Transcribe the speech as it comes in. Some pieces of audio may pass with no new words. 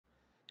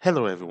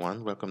Hello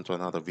everyone, welcome to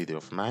another video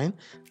of mine.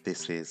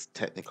 This is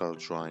technical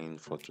drawing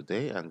for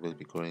today and we'll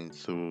be going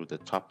through the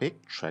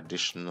topic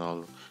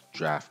traditional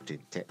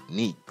drafting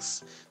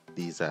techniques.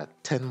 These are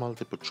 10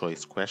 multiple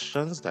choice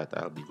questions that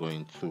I'll be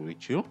going through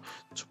with you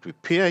to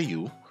prepare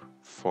you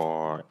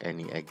for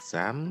any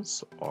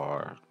exams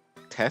or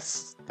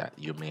tests that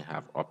you may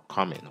have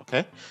upcoming.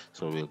 Okay,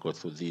 so we'll go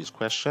through these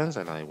questions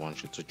and I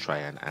want you to try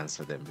and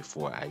answer them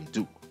before I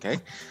do. Okay,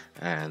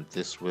 and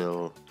this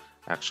will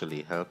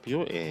actually help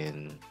you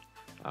in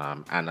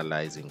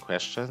analyzing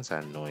questions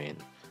and knowing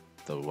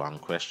the wrong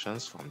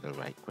questions from the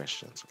right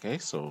questions. Okay,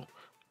 so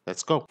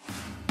let's go.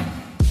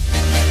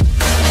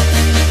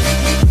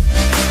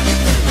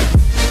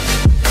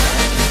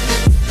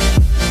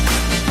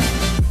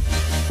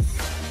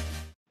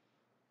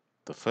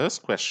 The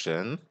first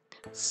question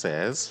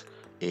says,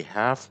 a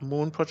half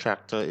moon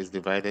protractor is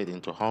divided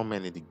into how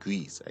many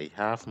degrees? A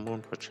half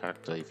moon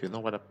protractor, if you know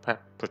what a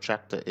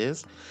protractor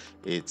is,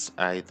 it's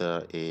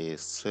either a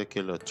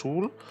circular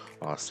tool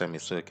or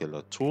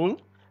semicircular tool,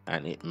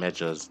 and it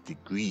measures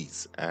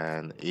degrees.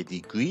 And a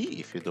degree,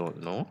 if you don't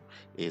know,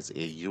 is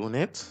a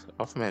unit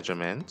of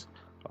measurement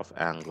of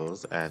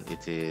angles, and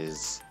it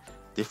is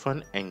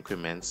different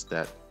increments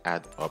that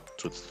add up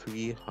to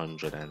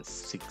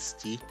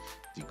 360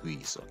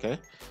 degrees. Okay,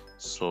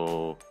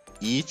 so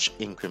each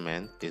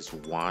increment is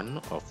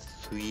one of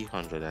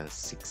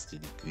 360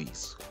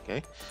 degrees.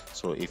 Okay,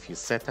 so if you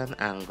set an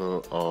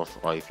angle of,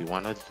 or if you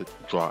wanted to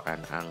draw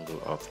an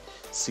angle of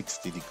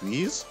 60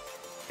 degrees,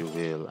 you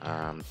will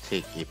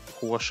take a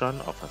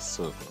portion of a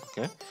circle.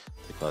 Okay,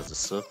 because the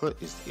circle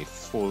is a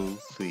full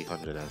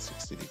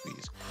 360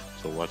 degrees.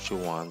 So what you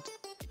want,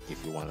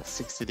 if you want a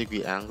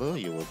 60-degree angle,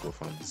 you will go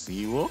from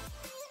 0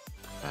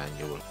 and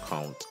you will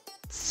count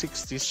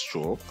 60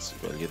 strokes.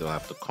 Well, you don't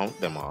have to count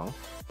them all,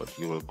 but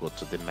you will go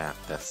to the map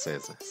that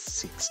says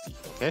 60.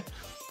 Okay,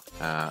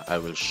 I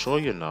will show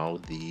you now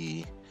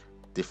the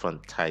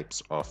different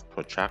types of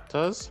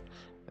protractors.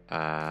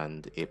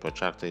 And a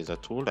protractor is a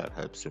tool that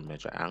helps you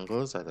measure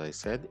angles, as I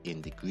said,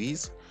 in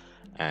degrees.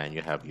 And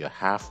you have your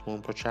half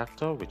moon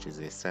protractor, which is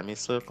a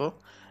semicircle,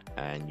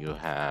 and you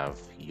have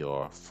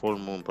your full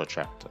moon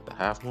protractor. The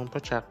half moon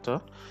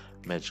protractor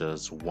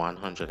measures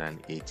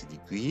 180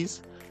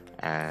 degrees,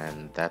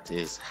 and that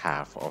is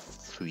half of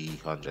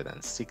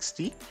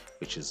 360,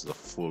 which is the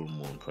full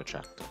moon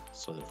protractor.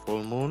 So the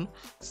full moon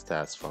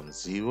starts from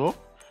 0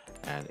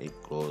 and it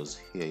goes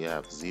here. You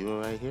have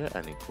 0 right here,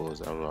 and it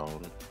goes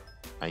around,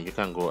 and you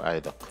can go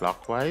either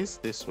clockwise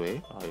this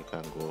way or you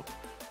can go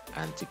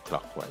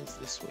anti-clockwise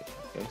this way.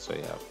 Okay, so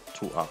you have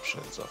two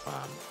options of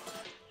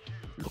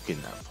looking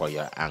at for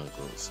your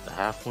angles. The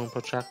half moon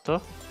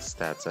protractor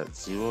starts at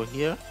 0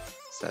 here,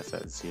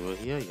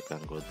 you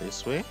can go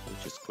this way,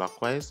 which is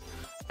clockwise,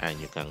 and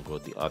you can go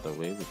the other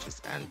way, which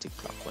is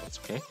anti-clockwise.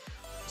 Okay,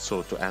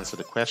 so to answer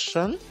the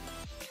question,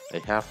 a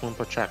half moon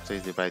protractor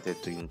is divided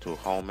into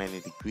how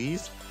many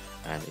degrees,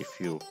 and if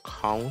you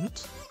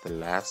count the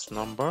last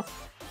number,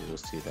 you will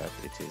see that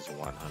it is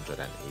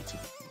 180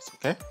 degrees.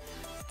 Okay,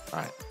 all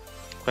right.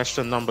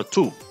 Question number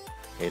 2.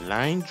 A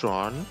line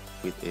drawn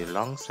with a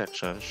long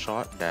section,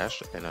 short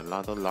dash, and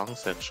another long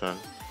section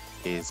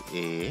is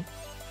a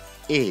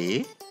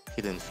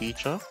hidden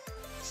feature,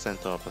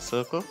 center of a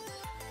circle,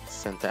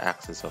 center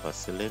axis of a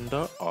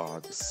cylinder,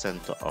 or the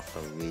center of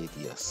a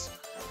radius.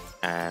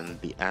 And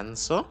the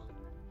answer,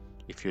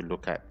 if you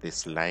look at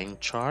this line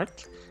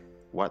chart,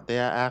 what they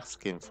are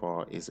asking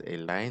for is a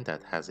line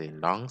that has a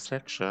long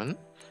section,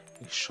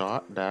 a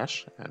short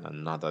dash, and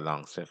another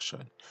long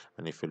section.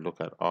 And if you look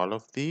at all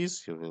of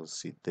these, you will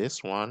see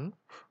this one,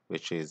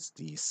 which is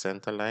the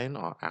center line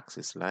or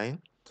axis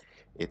line.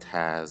 It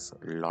has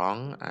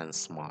long and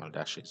small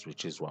dashes,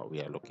 which is what we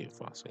are looking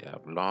for. So you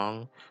have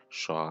long,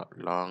 short,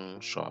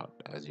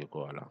 as you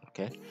go along.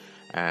 Okay,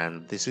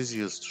 and this is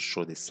used to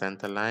show the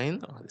center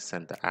line or the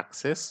center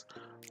axis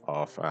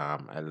of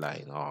a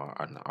line or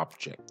an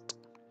object.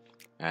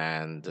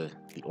 And the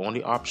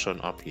only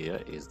option up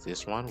here is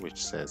this one,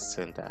 which says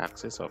center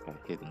axis of a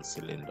hidden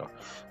cylinder.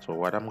 So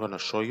what I'm going to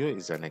show you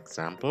is an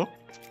example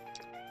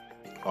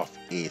of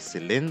a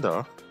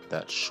cylinder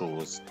that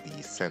shows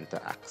the center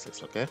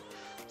axis. Okay,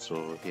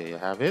 so here you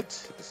have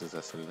it. This is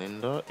a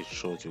cylinder. It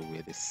shows you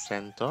where the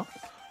center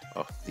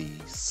of the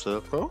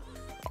circle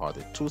or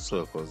the two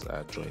circles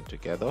are joined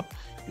together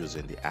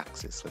using the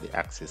axis. So the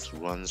axis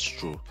runs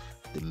through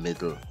the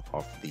middle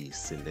of the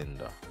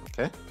cylinder.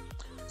 Okay,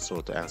 so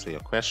to answer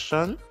your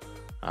question,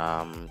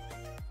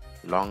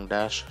 long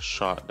dash,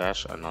 short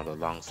dash, another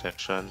long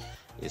section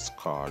is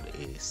called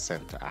a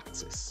center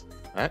axis.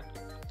 Right?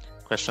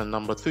 Question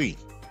number 3.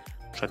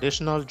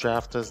 Traditional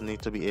drafters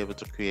need to be able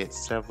to create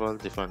several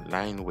different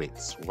line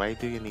widths. Why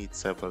do you need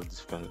several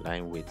different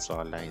line widths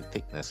or line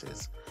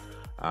thicknesses?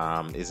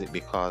 Is it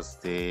because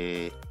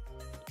the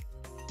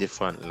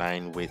different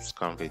line widths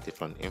convey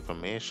different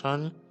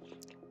information?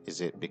 Is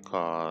it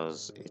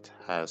because it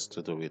has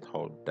to do with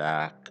how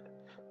dark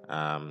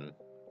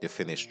the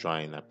finished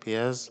drawing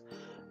appears?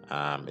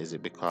 Is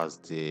it because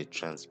they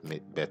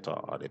transmit better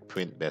or they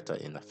print better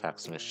in a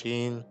fax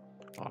machine?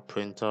 or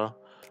printer,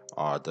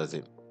 or does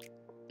it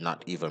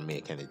not even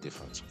make any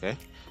difference? Okay,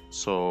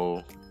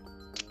 so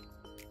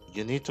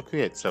you need to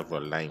create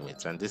several line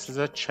widths, and this is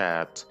a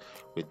chart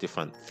with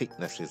different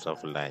thicknesses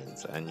of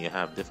lines, and you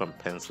have different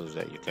pencils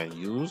that you can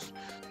use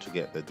to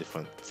get the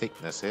different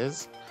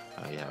thicknesses.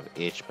 You have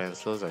H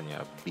pencils and you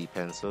have B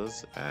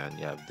pencils, and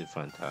you have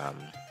different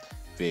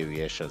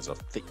variations of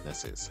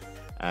thicknesses,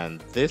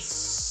 and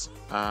this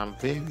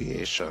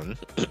variation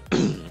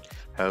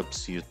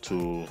helps you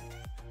to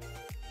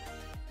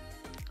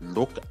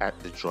look at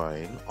the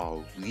drawing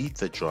or read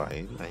the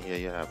drawing. And here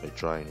you have a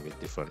drawing with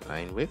different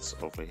line widths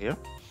over here.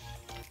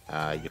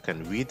 You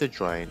can read the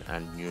drawing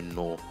and you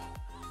know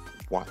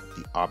what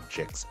the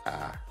objects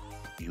are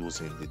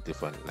using the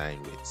different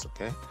line widths.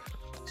 Okay,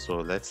 so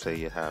let's say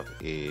you have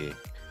the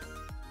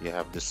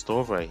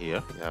stove right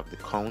here, you have the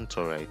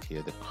counter right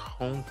here. The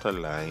counter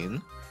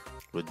line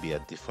would be a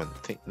different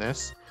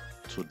thickness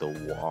to the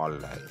wall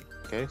line.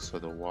 Okay, so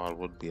the wall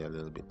would be a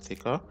little bit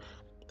thicker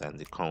than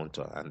the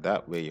counter, and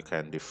that way you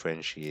can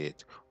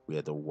differentiate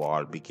where the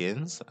wall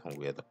begins and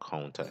where the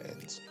counter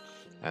ends.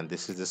 And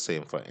this is the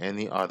same for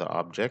any other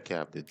object. You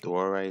have the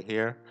door right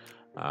here,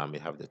 you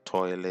have the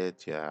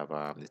toilet, you have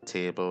the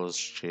tables,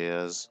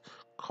 chairs,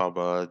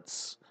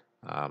 cupboards,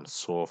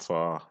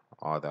 sofa,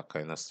 all that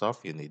kind of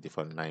stuff. You need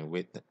different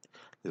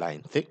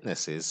line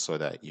thicknesses so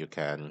that you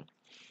can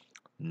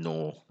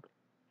know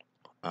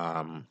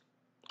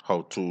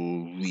how to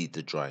read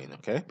the drawing,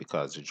 okay?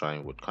 Because the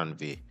drawing would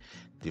convey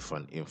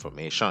different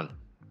information.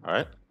 All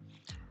right,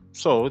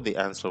 so the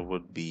answer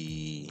would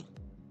be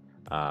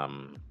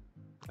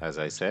as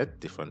I said,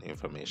 different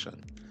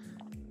information.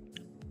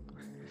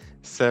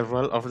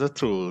 Several of the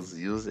tools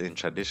used in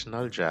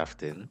traditional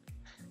drafting,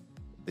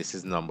 this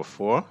is number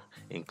 4,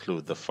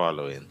 include the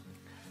following: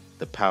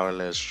 the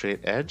parallel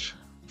straight edge,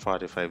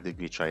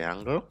 45-degree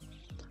triangle,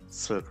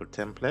 circle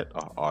template,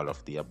 or all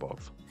of the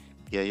above.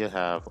 Here you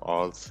have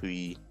all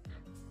 3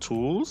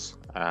 tools.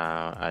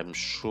 I'm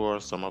sure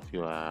some of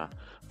you are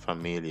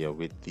familiar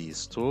with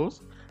these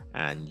tools,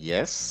 and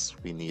yes,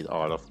 we need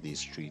all of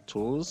these 3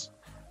 tools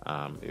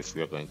if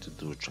we are going to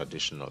do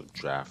traditional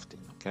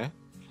drafting. Okay,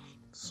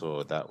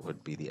 so that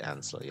would be the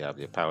answer. You have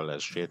the parallel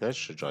straight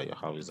edge to draw your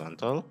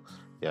horizontal.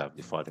 You have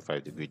the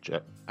 45-degree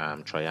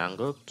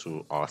triangle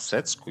to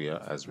offset square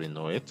as we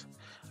know it,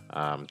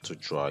 to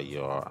draw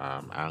your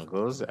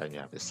angles, and you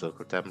have the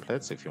circle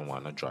templates if you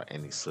want to draw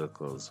any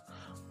circles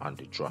on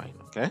the drawing.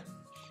 Okay,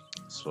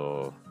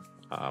 so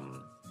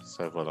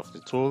several of the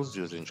tools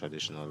used in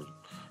traditional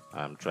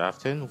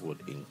drafting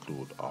would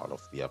include all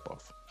of the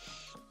above.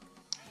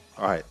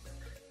 All right,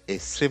 a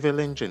civil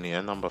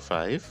engineer, number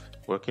 5,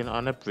 working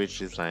on a bridge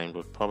design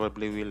would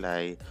probably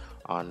rely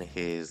on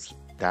his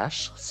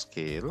dash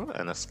scale,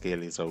 and a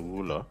scale is a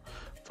ruler,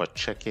 for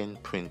checking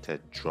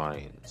printed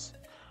drawings.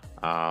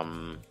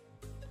 A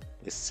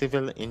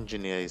civil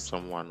engineer is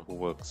someone who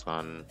works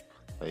on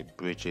like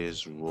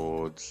bridges,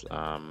 roads,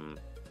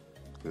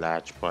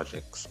 large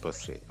projects per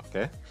se.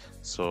 Okay,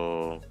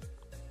 so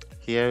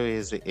here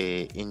is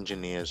a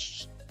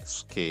engineer's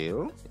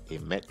scale, a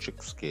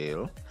metric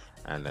scale,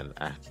 and an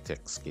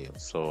architect scale.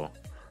 So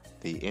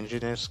the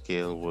engineer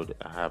scale would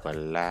have a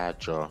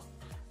larger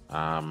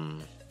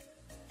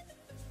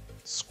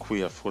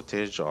square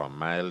footage or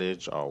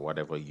mileage or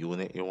whatever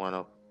unit you want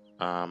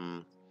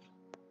to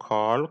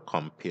call,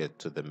 compared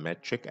to the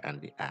metric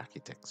and the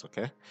architects.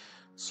 Okay,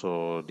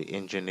 so the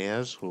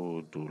engineers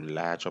who do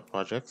larger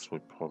projects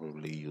would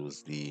probably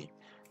use the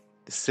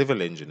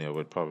civil engineer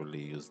would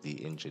probably use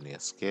the engineer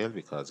scale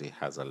because it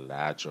has a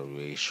larger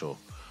ratio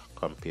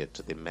compared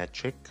to the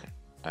metric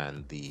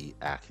and the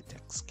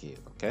architect scale.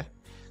 Okay,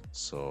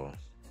 so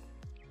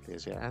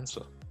here's your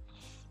answer.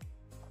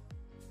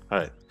 All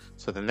right,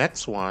 so the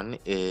next one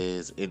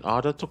is, in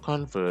order to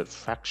convert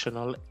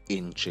fractional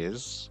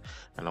inches,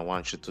 and I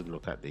want you to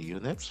look at the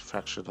units,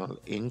 fractional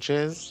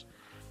inches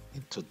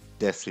into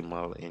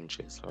decimal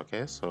inches.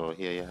 Okay, so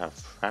here you have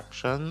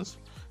fractions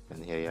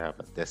and here you have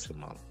a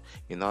decimal.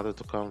 In order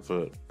to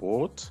convert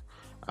both,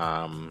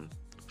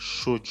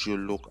 should you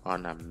look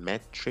on a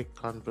metric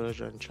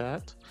conversion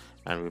chart?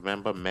 And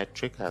remember,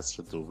 metric has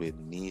to do with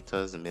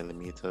meters,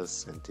 millimeters,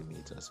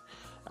 centimeters.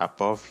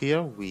 Above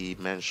here, we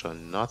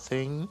mention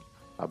nothing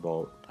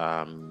about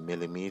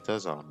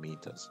millimeters or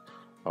meters.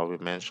 All we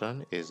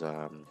mention is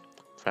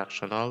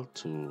fractional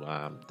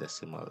to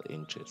decimal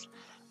inches.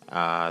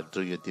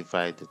 Do you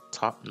divide the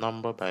top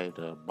number by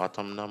the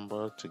bottom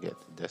number to get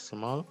the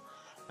decimal?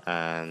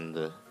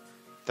 And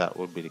that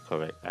would be the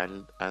correct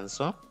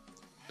answer.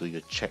 Do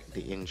you check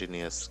the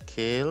engineer's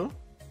scale?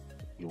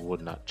 You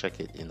would not check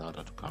it in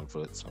order to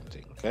convert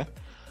something. Okay,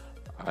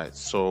 all right,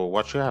 so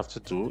what you have to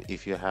do,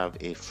 if you have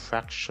a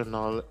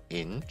fractional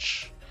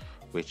inch,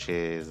 which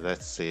is,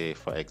 let's say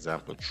for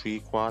example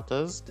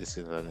 3/4, this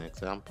is an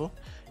example,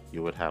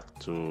 you would have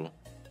to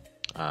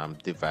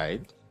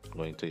divide,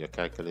 go into your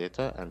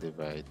calculator and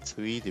divide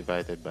 3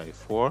 divided by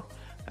 4,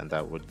 and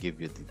that would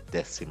give you the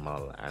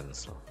decimal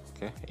answer,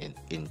 okay, in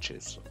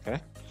inches.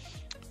 Okay,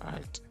 all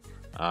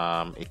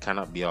right, it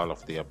cannot be all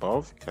of the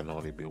above, it can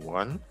only be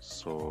one.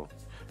 So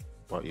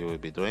what you will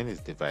be doing is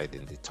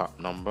dividing the top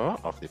number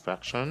of the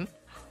fraction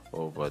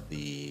over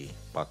the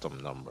bottom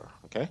number.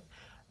 Okay.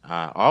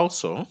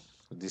 Also,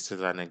 this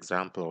is an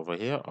example over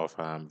here of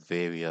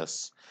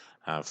various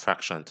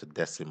fraction to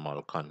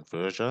decimal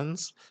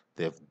conversions.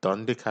 They've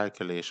done the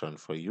calculation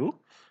for you.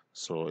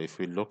 So if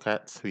we look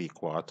at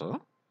 3/4,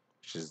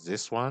 which is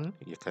this one,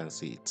 you can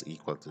see it's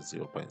equal to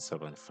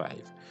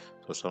 0.75.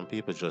 So some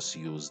people just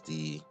use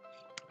the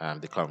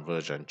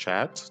conversion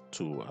chart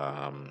to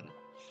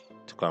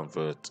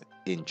convert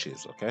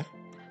inches. Okay.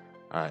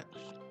 All right.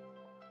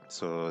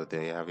 So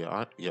there you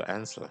have your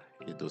answer.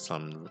 You do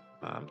some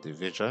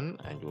division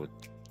and you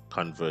would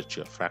convert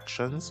your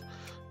fractions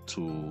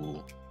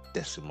to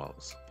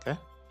decimals. Okay.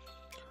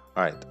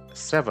 All right.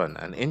 7.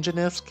 An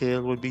engineer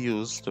scale will be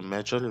used to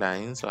measure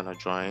lines on a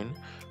drawing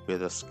where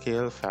the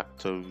scale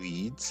factor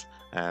reads.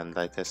 And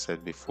like I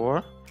said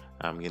before,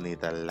 you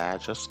need a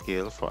larger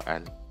scale for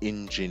an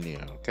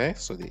engineer. Okay.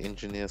 So the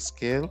engineer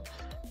scale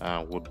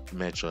would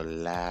measure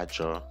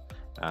larger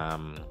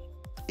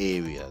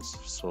areas.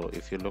 So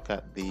if you look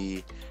at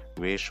the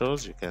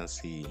ratios, you can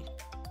see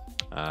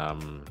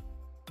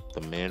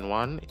the main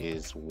one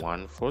is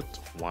 1 foot,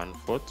 1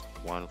 foot,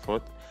 1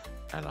 foot,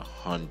 and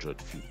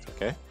 100 feet.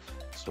 Okay,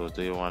 so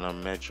do you want to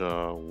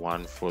measure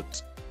 1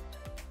 foot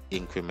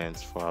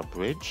increments for a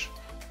bridge?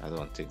 I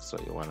don't think so.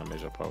 You want to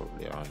measure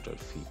probably 100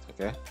 feet.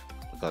 Okay,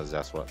 because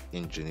that's what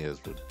engineers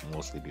would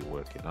mostly be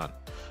working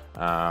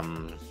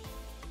on.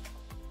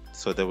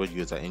 So they would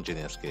use an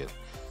engineer scale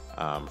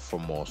for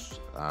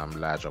most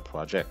larger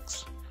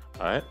projects.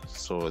 All right,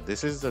 so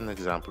this is an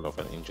example of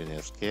an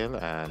engineer scale,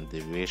 and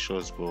the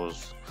ratios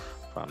goes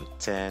from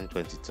 10,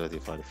 20, 30,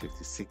 40,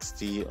 50,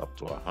 60 up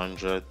to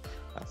 100,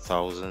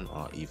 1,000,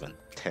 or even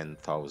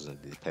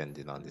 10,000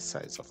 depending on the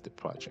size of the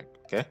project.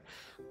 Okay,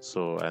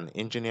 so an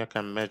engineer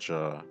can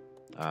measure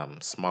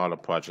smaller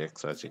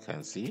projects, as you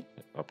can see,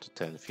 up to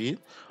 10 feet,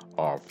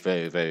 or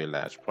very, very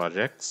large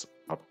projects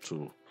up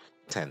to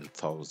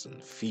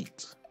 10,000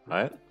 feet.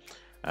 Right.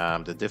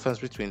 The difference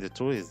between the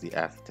two is the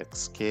architect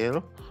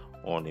scale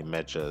only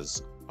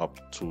measures up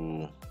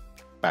to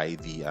by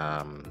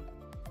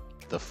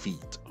the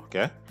feet.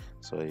 Okay,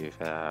 so if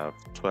you have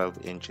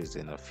 12 inches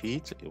in a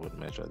feet, it would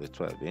measure the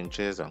 12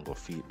 inches and go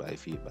feet by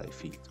feet by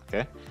feet.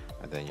 Okay,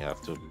 and then you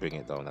have to bring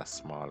it down as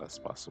small as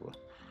possible.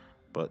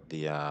 But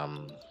the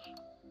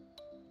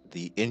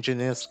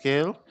engineer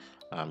scale,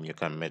 you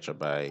can measure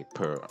by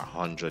per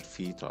 100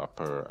 feet or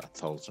per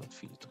 1,000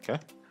 feet. Okay.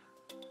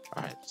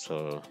 All right,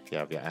 so you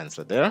have your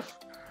answer there.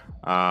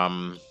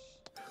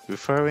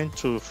 Referring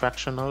to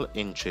fractional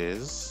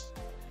inches,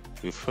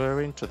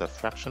 referring to the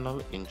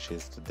fractional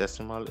inches to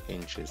decimal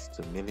inches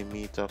to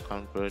millimeter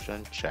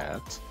conversion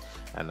chart,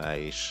 and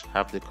I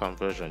have the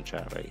conversion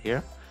chart right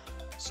here.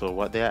 So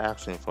what they're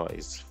asking for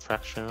is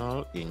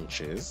fractional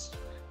inches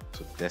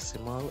to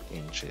decimal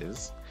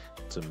inches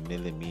to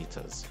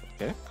millimeters.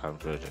 Okay,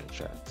 conversion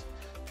chart.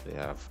 They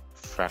have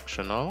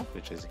fractional,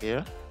 which is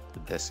here, to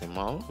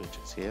decimal, which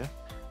is here,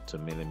 to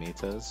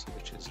millimeters,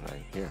 which is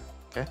right here.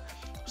 Okay,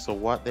 so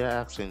what they're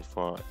asking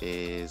for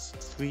is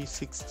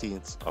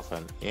 3/16 of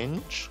an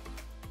inch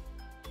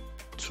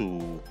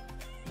to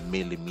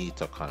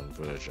millimeter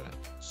conversion.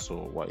 So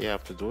what you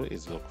have to do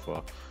is look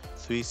for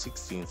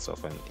 3/16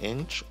 of an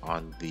inch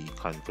on the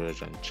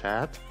conversion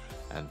chart,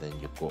 and then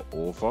you go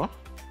over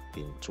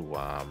into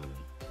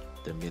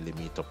the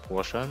millimeter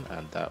portion,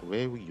 and that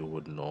way you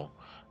would know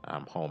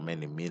how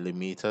many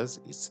millimeters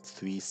is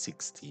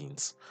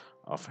 3/16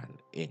 of an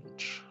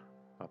inch.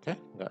 Okay,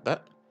 got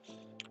that?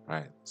 All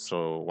right,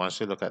 so once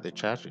you look at the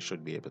chart, you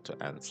should be able to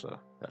answer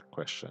that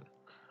question.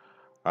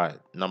 All right,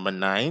 number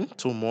 9,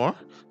 2 more.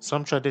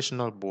 Some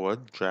traditional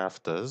board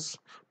drafters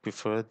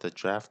prefer the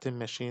drafting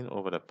machine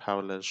over the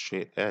parallel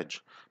straight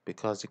edge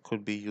because it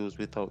could be used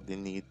without the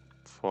need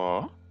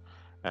for.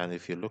 And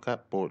if you look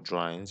at both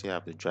drawings, you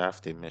have the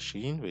drafting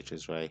machine, which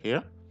is right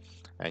here,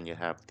 and you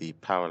have the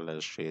parallel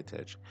straight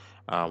edge.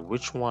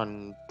 Which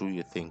one do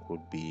you think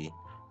would be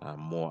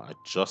more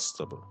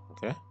adjustable?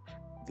 Okay,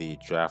 the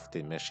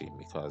drafting machine,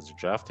 because the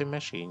drafting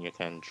machine you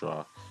can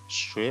draw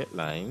straight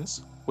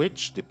lines,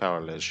 which the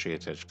parallel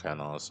straight edge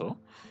can also.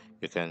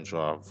 You can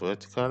draw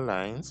vertical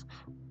lines.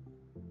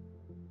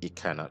 It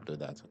cannot do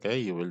that. Okay,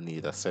 you will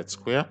need a set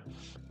square.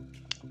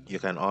 You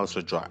can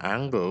also draw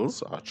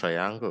angles or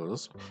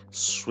triangles,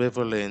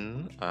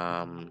 swiveling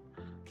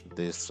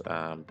this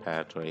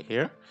part right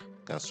here.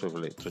 You can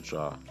swivel it to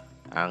draw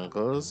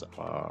angles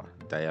or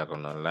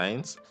diagonal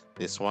lines.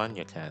 This one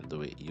you can't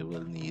do it. You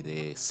will need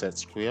a set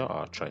square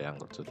or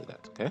triangle to do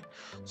that. Okay,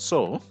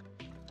 so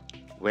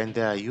when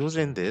they are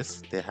using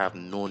this, they have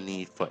no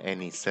need for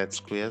any set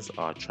squares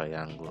or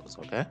triangles.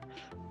 Okay,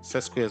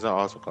 set squares are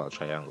also called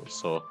triangles,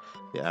 so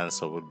the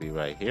answer would be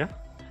right here.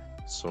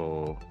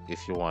 So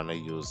if you want to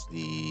use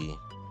the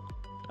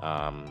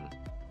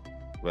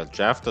well,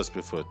 drafters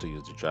prefer to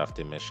use the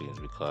drafting machines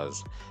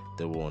because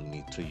they won't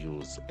need to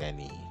use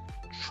any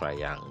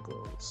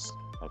triangles.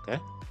 Okay,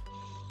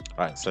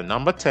 all right, so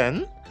number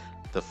 10,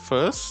 the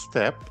first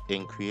step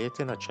in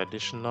creating a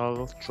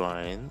traditional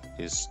drawing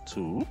is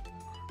to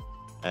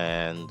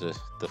And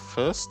the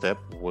first step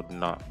would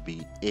not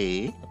be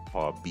A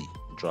or B.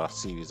 Draw a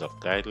series of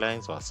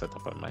guidelines or set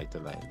up a mighty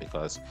line,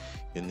 because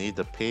you need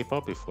the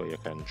paper before you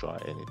can draw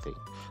anything.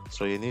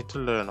 So you need to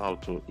learn how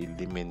to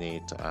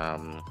eliminate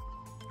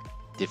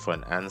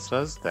different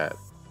answers that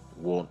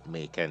won't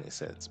make any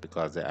sense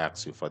because they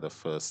ask you for the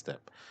first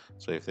step.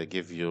 So if they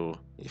give you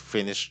a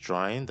finished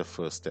drawing, the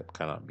first step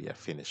cannot be a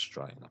finished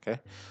drawing. Okay,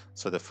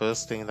 so the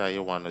first thing that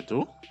you want to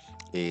do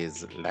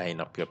is line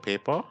up your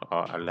paper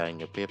or align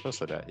your paper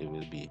so that it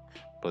will be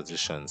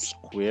positioned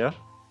square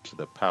to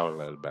the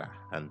parallel bar,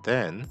 and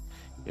then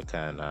you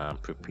can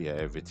prepare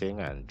everything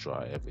and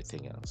draw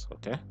everything else.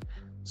 Okay,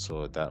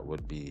 so that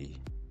would be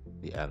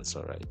the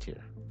answer right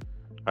here.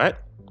 All right,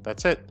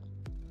 that's it.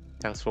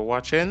 Thanks for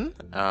watching.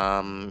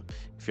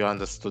 If you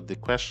understood the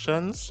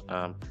questions,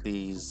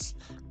 please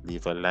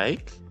leave a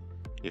like.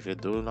 If you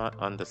do not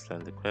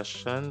understand the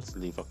questions,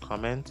 leave a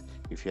comment.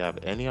 If you have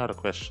any other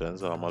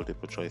questions or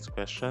multiple choice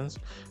questions,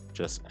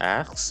 just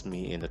ask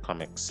me in the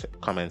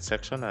comment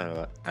section,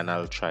 and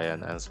I'll try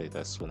and answer it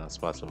as soon as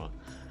possible.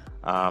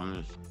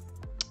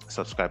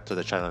 Subscribe to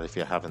the channel if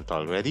you haven't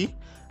already,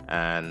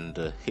 and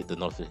hit the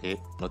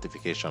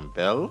notification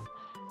bell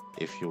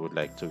if you would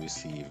like to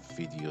receive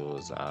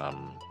videos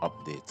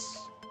updates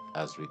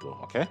as we go.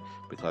 Okay,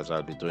 because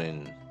I'll be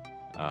doing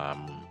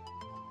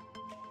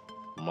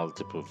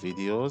multiple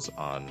videos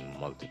on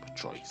multiple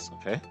choice.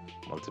 Okay,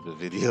 multiple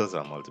videos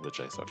on multiple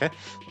choice. Okay,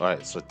 all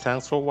right, so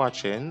thanks for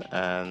watching,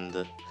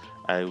 and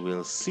I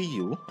will see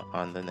you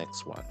on the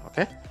next one.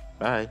 Okay,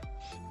 bye.